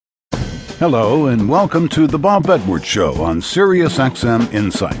Hello, and welcome to The Bob Edwards Show on Sirius XM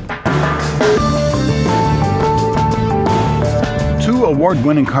Insight. Two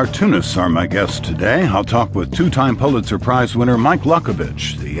award-winning cartoonists are my guests today. I'll talk with two-time Pulitzer Prize winner Mike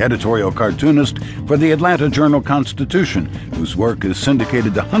Luckovich, the editorial cartoonist for the Atlanta Journal-Constitution, whose work is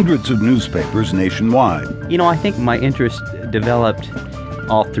syndicated to hundreds of newspapers nationwide. I think my interest developed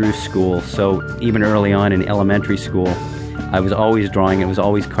all through school. So even early on in elementary school, I was always drawing. It was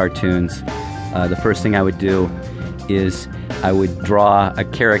always cartoons. The first thing I would do is I would draw a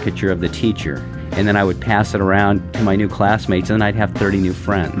caricature of the teacher, and then I would pass it around to my new classmates, and then I'd have 30 new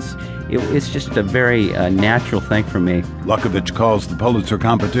friends. It's just a very natural thing for me. Luckovich calls the Pulitzer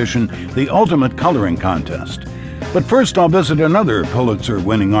competition the ultimate coloring contest. But first, I'll visit another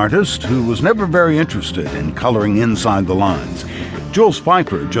Pulitzer-winning artist who was never very interested in coloring inside the lines. Jules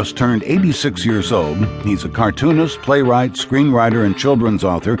Feiffer just turned 86 years old. He's a cartoonist, playwright, screenwriter, and children's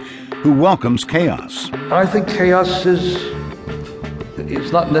author who welcomes chaos. I think chaos is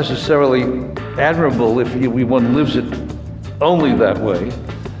not necessarily admirable if one lives it only that way.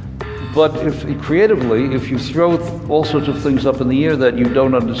 But if you throw all sorts of things up in the air that you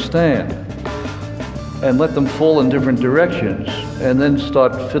don't understand and let them fall in different directions and then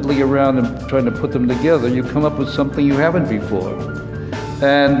start fiddling around and trying to put them together, you come up with something you haven't before.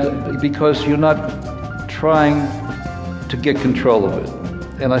 And because you're not trying to get control of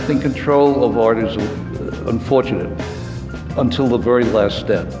it. And I think control of art is unfortunate until the very last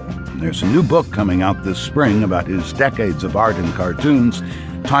step. There's a new book coming out this spring about his decades of art and cartoons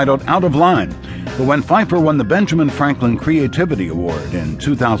titled Out of Line. But when Feiffer won the Benjamin Franklin Creativity Award in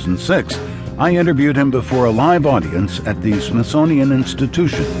 2006, I interviewed him before a live audience at the Smithsonian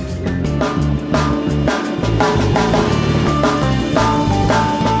Institution.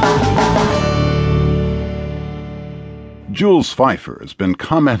 Jules Feiffer has been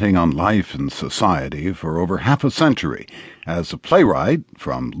commenting on life and society for over half a century. As a playwright,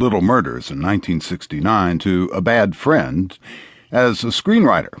 from Little Murders in 1969 to A Bad Friend, as a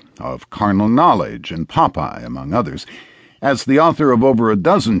screenwriter of Carnal Knowledge and Popeye, among others, as the author of over a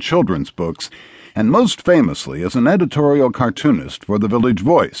dozen children's books, and most famously as an editorial cartoonist for The Village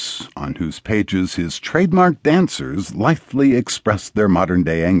Voice, on whose pages his trademark dancers lithely expressed their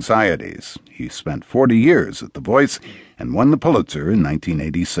modern-day anxieties. He spent 40 years at The Voice and won the Pulitzer in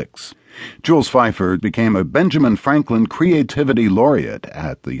 1986. Jules Feiffer became a Benjamin Franklin Creativity Laureate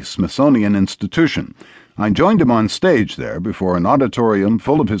at the Smithsonian Institution. I joined him on stage there before an auditorium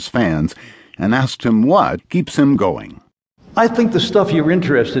full of his fans and asked him what keeps him going. I think the stuff you're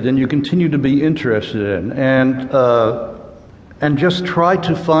interested in, you continue to be interested in, and just try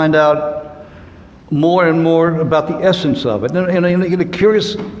to find out more and more about the essence of it. And in a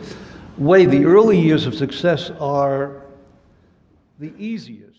curious way, the early years of success are the easiest.